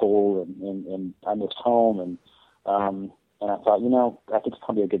was cold and I missed home, and I thought, I think it's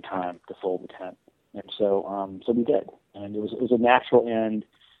probably a good time to fold the tent. And so we did, and it was a natural end.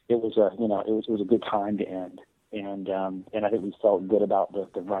 It was a good time to end, and I think we felt good about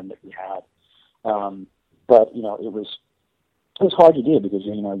the run that we had. But it was hard to do because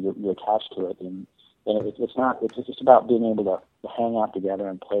you're attached to it, and it's just about being able to hang out together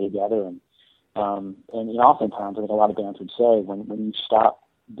and play together, and oftentimes I think a lot of bands would say when you stop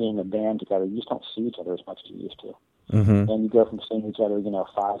being a band together, you just don't see each other as much as you used to. Mm-hmm. And you go from seeing each other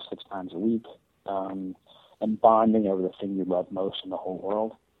 5-6 times a week, and bonding over the thing you love most in the whole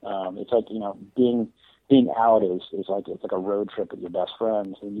world. It's like being out is like it's like a road trip with your best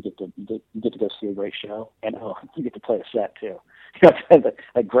friends, and you get to go see a great show, and you get to play a set too.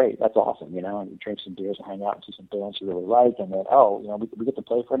 Like great, that's awesome, and you drink some beers and hang out and see some bands you really like, and then we get to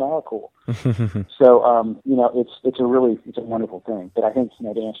play for an hour, cool. So it's a wonderful thing. But I think to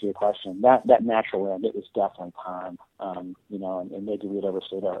answer your question, that natural end, it was definitely time, and maybe we'd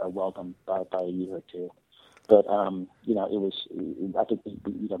overstayed our welcome by a year or two. But it was. I think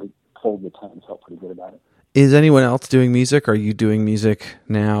we pulled the tent and felt pretty good about it. Is anyone else doing music? Are you doing music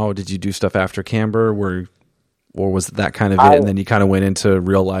now? Did you do stuff after Camber, or was that kind of it? And then you kind of went into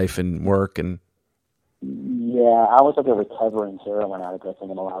real life and work and. Yeah, I was like a recovering heroin addict, I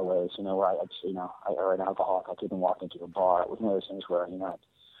think, in a lot of ways. Where or an alcoholic. I couldn't walk into a bar. It was one of those things where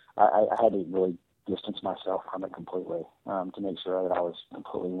I had to really distance myself from it completely to make sure that I was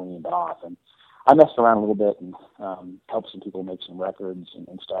completely weaned off. And I messed around a little bit and helped some people make some records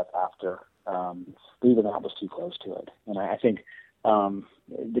and stuff after, but even that was too close to it. And I think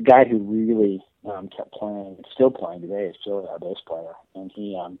the guy who really kept playing, and still playing today, is Joey, our bass player, and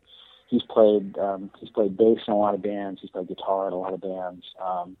he's played bass in a lot of bands. He's played guitar in a lot of bands.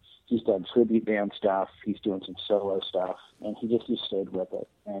 He's done tribute band stuff. He's doing some solo stuff, and he stayed with it.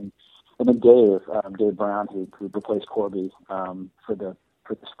 And then Dave Brown, who replaced Corby for the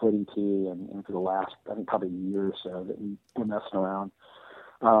split EP and for the last, I think, probably a year or so that we were messing around.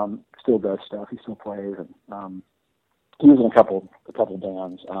 Still does stuff. He still plays, and he was in a couple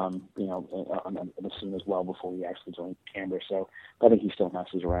bands, on the scene as well before we actually joined Camber. So I think he still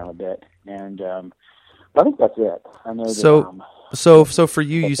messes around a bit, and but I think that's it. I know. So for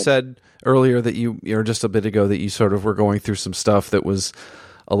you, you said earlier that or just a bit ago that you sort of were going through some stuff that was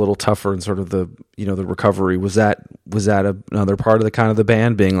a little tougher and sort of the recovery. Was that another part of the kind of the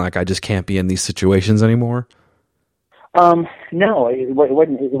band being like, I just can't be in these situations anymore? No, it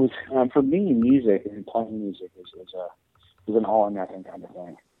wasn't. It was for me, music and playing music is an all or nothing kind of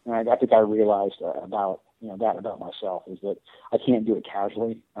thing. And I think I realized about about myself is that I can't do it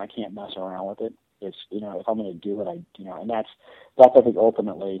casually. I can't mess around with it. It's if I'm going to do it, and that's I think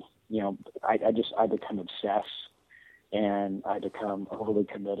ultimately I become obsessed. And I become overly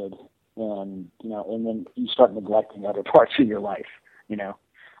committed, and then you start neglecting other parts of your life. It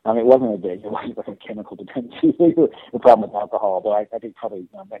wasn't it wasn't like a chemical dependency, the problem with alcohol. But I think probably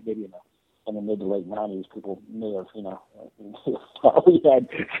maybe in the mid to late '90s, people may have probably had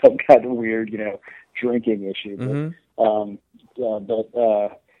some kind of weird drinking issue. Mm-hmm. But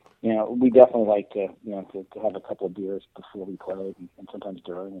we definitely like to have a couple of beers before we play, and sometimes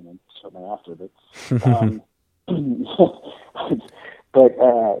during, and then certainly after. But but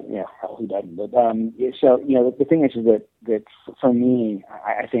who doesn't? But so the thing is that for me,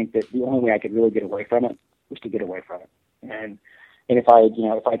 I think that the only way I could really get away from it was to get away from it, and if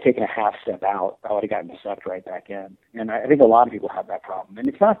I'd taken a half step out, I would have gotten sucked right back in. And I think a lot of people have that problem. And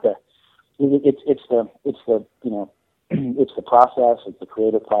it's not it's the process, it's the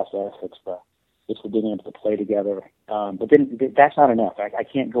creative process, it's the being able to play together. But then that's not enough. I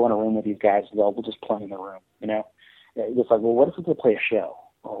can't go in a room with these guys and go, we'll just play in the room, It's like, well, what if we could play a show?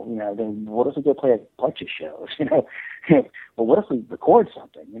 Well, then what if we could play a bunch of shows? Well, what if we record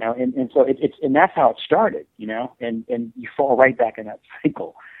something? And so and that's how it started, and you fall right back in that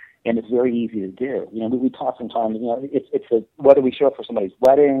cycle, and it's very easy to do. We talk sometimes, it's whether we show up for somebody's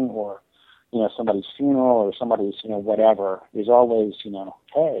wedding or somebody's funeral or somebody's whatever. There's always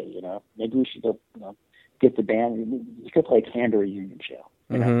hey, maybe we should go get the band. You could play a Camber reunion show,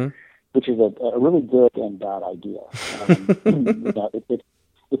 mm-hmm. which is a really good and bad idea.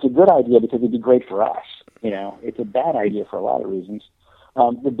 It's a good idea because it'd be great for us. It's a bad idea for a lot of reasons.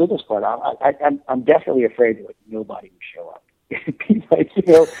 The biggest part, I'm definitely afraid that nobody would show up. like,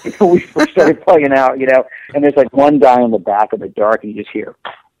 we first started playing out, and there's like one guy in the back of the dark, and you just hear,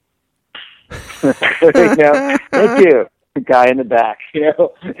 thank you, the guy in the back,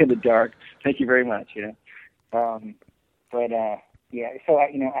 in the dark. Thank you very much, So I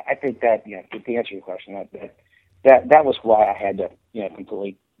think that, to answer your question, that was why I had to,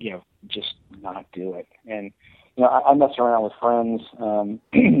 completely, just not do it. And I messed around with friends, and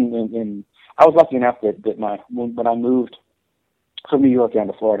I was lucky enough that when I moved from New York down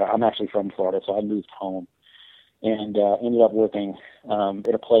to Florida, I'm actually from Florida, so I moved home and ended up working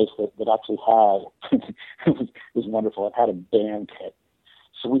at a place that actually had it was wonderful. It had a band pit,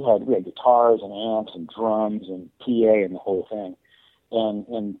 so we had guitars and amps and drums and PA and the whole thing.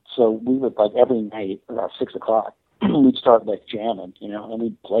 And so we would, like, every night about 6:00, we'd start like jamming, and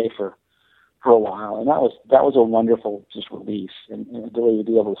we'd play for a while. And that was a wonderful just release and ability to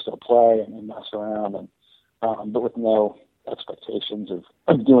be able to still play and mess around, and but with no expectations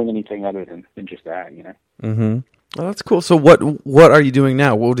of doing anything other than just that, Mm-hmm. Well, that's cool. So what are you doing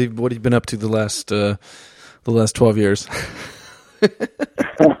now? What have you been up to the last 12 years?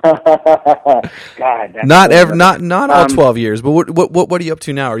 God, not all 12 years, but what are you up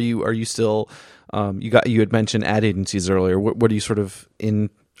to now? Are you still you had mentioned ad agencies earlier. What are you sort of in?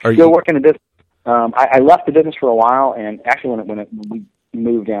 Are still you working in the business? I left the business for a while, and actually when we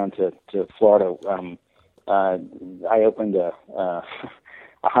moved down to Florida, I opened a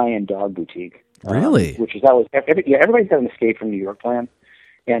high-end dog boutique. Really? Everybody's got an Escape from New York plan,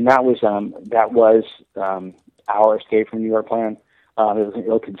 and that was our Escape from New York plan. It was an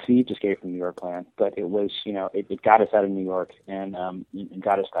ill-conceived Escape from New York plan, but it was, it got us out of New York and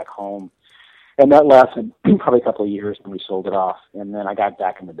got us back home. And that lasted probably a couple of years, and we sold it off. And then I got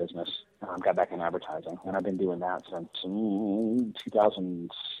back in the business, got back in advertising, and I've been doing that since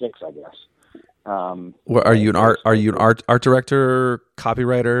 2006, I guess. Are you an art director,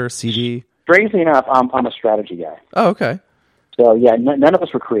 copywriter, CD? Strangely enough, I'm a strategy guy. Oh, okay. So yeah, none of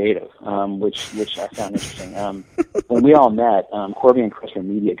us were creative, which I found interesting. When we all met, Corby and Chris were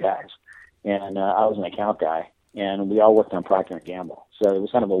media guys, and I was an account guy, and we all worked on Procter & Gamble. So it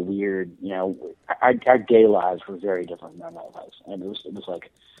was kind of a weird, our gay lives were very different than our lives, and it was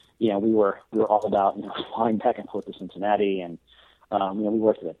like, we were all about flying back and forth to Cincinnati, and we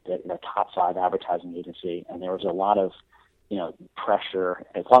worked at a top 5 advertising agency, and there was a lot of pressure.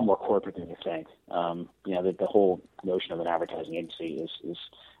 It's a lot more corporate than you think. The whole notion of an advertising agency is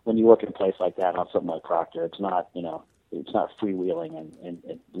when you work in a place like that on something like Procter, it's not, it's not freewheeling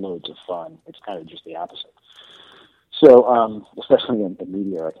and loads of fun. It's kind of just the opposite. So, especially in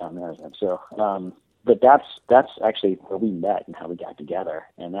media or account management. So, but that's actually where we met and how we got together.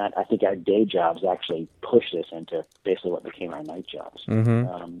 And that, I think our day jobs actually pushed us into basically what became our night jobs.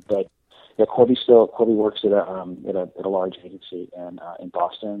 Mm-hmm. But yeah, Corby works at a large agency in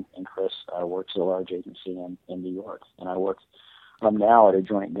Boston, and Chris works at a large agency in New York, and I work now at a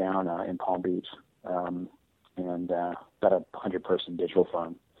joint down in Palm Beach, and got a 100-person digital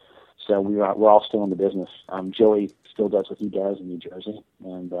firm. So we're all still in the business. Joey still does what he does in New Jersey,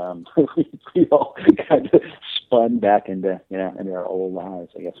 and we all kind of spun back into into our old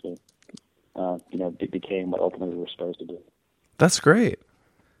lives. I guess we it became what ultimately we were supposed to do. That's great.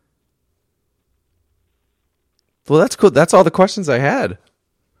 Well, that's cool. That's all the questions I had.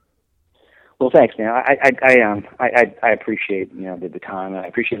 Well, thanks, man. I appreciate the time, and I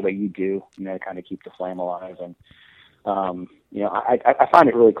appreciate what you do, to kind of keep the flame alive. And I find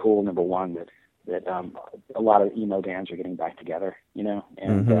it really cool. Number one, that a lot of emo bands are getting back together, and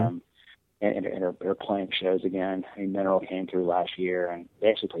mm-hmm. and are playing shows again. I mean, Mineral came through last year, and they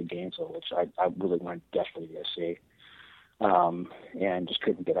actually played Gainesville, which I really wanted desperately to see, and just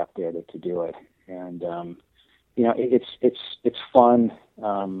couldn't get up there to do it. And it's fun.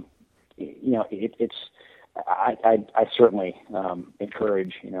 I certainly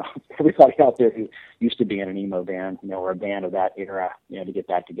encourage everybody out there who used to be in an emo band, or a band of that era, to get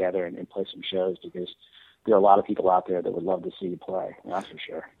back together and play some shows, because there are a lot of people out there that would love to see you play. That's for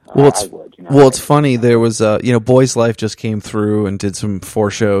sure. Well, I would. It's funny. There was Boys Life just came through and did some 4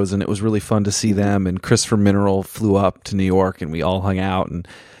 shows, and it was really fun to see them. And Christopher Mineral flew up to New York, and we all hung out, and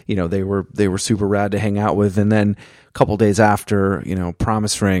they were super rad to hang out with. And then a couple days after,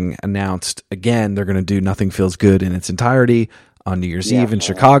 Promise Ring announced again they're going to do Nothing Feels Good in its entirety on New Year's Eve in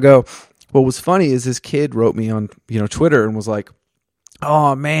Chicago. What was funny is this kid wrote me on Twitter and was like,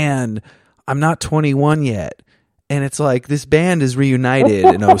 "Oh man, I'm not 21 yet." And it's like, this band is reunited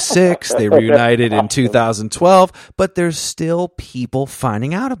in 2006. They reunited in 2012, but there's still people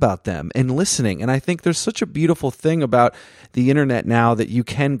finding out about them and listening. And I think there's such a beautiful thing about the internet now that you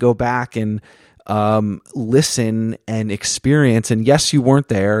can go back and listen and experience. And yes, you weren't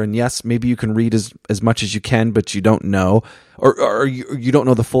there, and yes, maybe you can read as much as you can, but you don't know, or you don't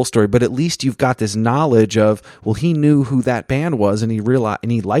know the full story. But at least you've got this knowledge of, well, he knew who that band was, and he realized,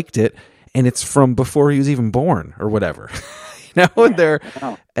 and he liked it, and it's from before he was even born, or whatever. That's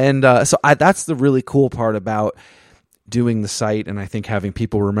the really cool part about doing the site, and I think having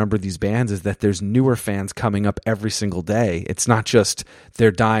people remember these bands, is that there's newer fans coming up every single day. It's not just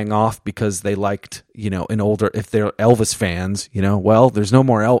they're dying off because they liked, an older, if they're Elvis fans, well, there's no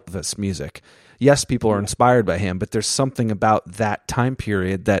more Elvis music. Yes, people are inspired by him, but there's something about that time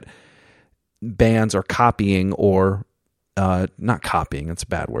period that bands are copying, or not copying, that's a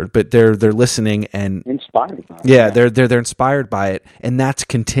bad word, but they're listening and inspired by it. Yeah, they're inspired by it, and that's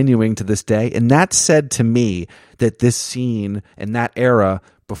continuing to this day. And that said to me that this scene and that era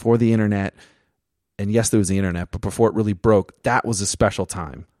before the internet, and yes, there was the internet, but before it really broke, that was a special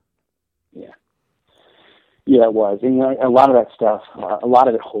time. Yeah, it was. And a lot of that stuff, a lot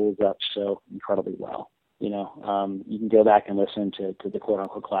of it holds up so incredibly well. You can go back and listen to the quote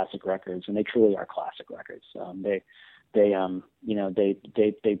unquote classic records, and they truly are classic records. They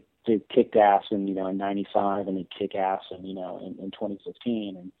kicked ass in in '95, and they kick ass in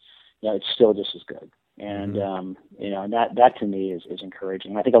 2015, and it's still just as good. And and that to me is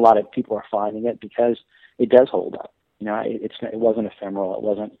encouraging. I think a lot of people are finding it because it does hold up. It wasn't ephemeral. It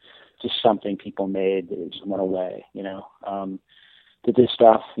wasn't just something people made that just went away. That this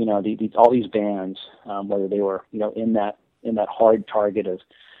stuff, all these bands, whether they were in that hard target of.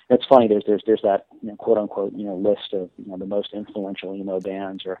 It's funny. There's that quote unquote list of the most influential emo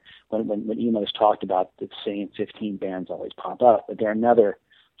bands, or when emos talked about the same 15 bands always pop up, but there are another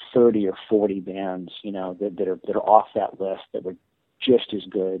 30 or 40 bands that are off that list that were just as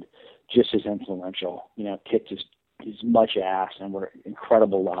good, just as influential, kicked as much ass and were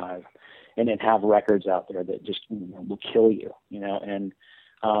incredible live, and then have records out there that just will kill you, and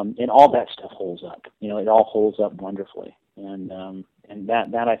all that stuff holds up. It all holds up wonderfully. And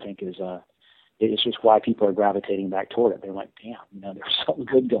that I think is it's just why people are gravitating back toward it. They're like, damn, there's something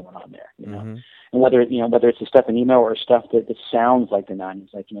good going on there, And whether it's the stuff in emo or stuff that sounds like the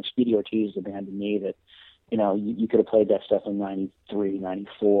 '90s, like Speedy Ortiz is a band to me that you could have played that stuff in '93,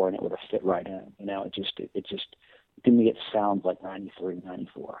 '94, and it would have fit right in. It just to me it sounds like '93,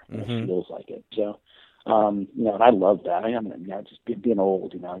 '94. It feels like it. So. And I love that. Just being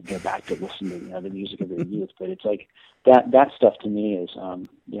old, I go back to listen to the music of the youth, but it's like that stuff to me is, I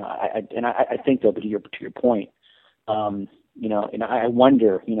think though, but to your point, and I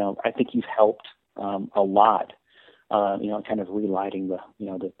wonder, I think you've helped a lot, kind of relighting the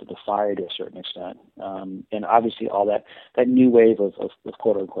fire to a certain extent, and obviously all that new wave of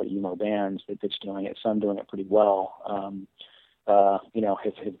quote unquote emo bands that's doing it, some doing it pretty well.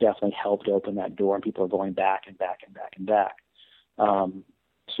 Have definitely helped open that door, and people are going back and back and back and back.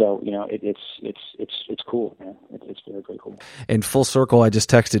 So it's cool, man. It's very, very cool. In full circle, I just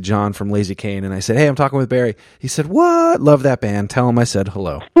texted John from Lazy Cane, and I said, "Hey, I'm talking with Barry." He said, "What? Love that band. Tell him I said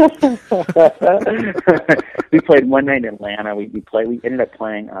hello." We played one night in Atlanta. We ended up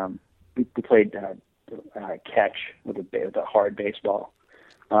playing. We played catch with a hard baseball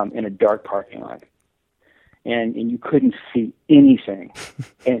in a dark parking lot. And you couldn't see anything,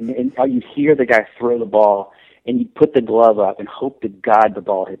 and you'd hear the guy throw the ball, and you'd put the glove up and hope to God the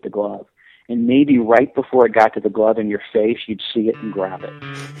ball hit the glove, and maybe right before it got to the glove in your face, you'd see it and grab it.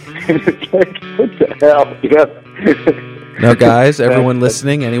 And it's like, what the hell, Now, guys, everyone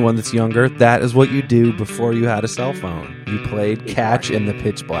listening, anyone that's younger, that is what you do before you had a cell phone. You played catch in the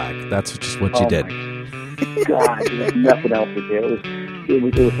pitch black. That's just what you did. God, there's nothing else to do. It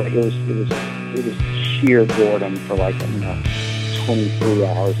was sheer boredom for 23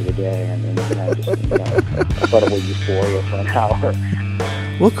 hours of the day, and just incredible euphoria for an hour.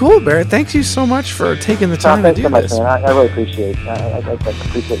 Well, cool, Barrett. Thank you so much for taking the time to do this. Man. I really appreciate it. I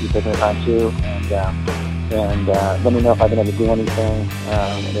appreciate you taking the time too, and let me know if I can ever do anything.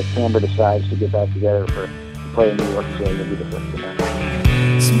 And if Camber decides to get back together for play in New York, so you'll be the first to know.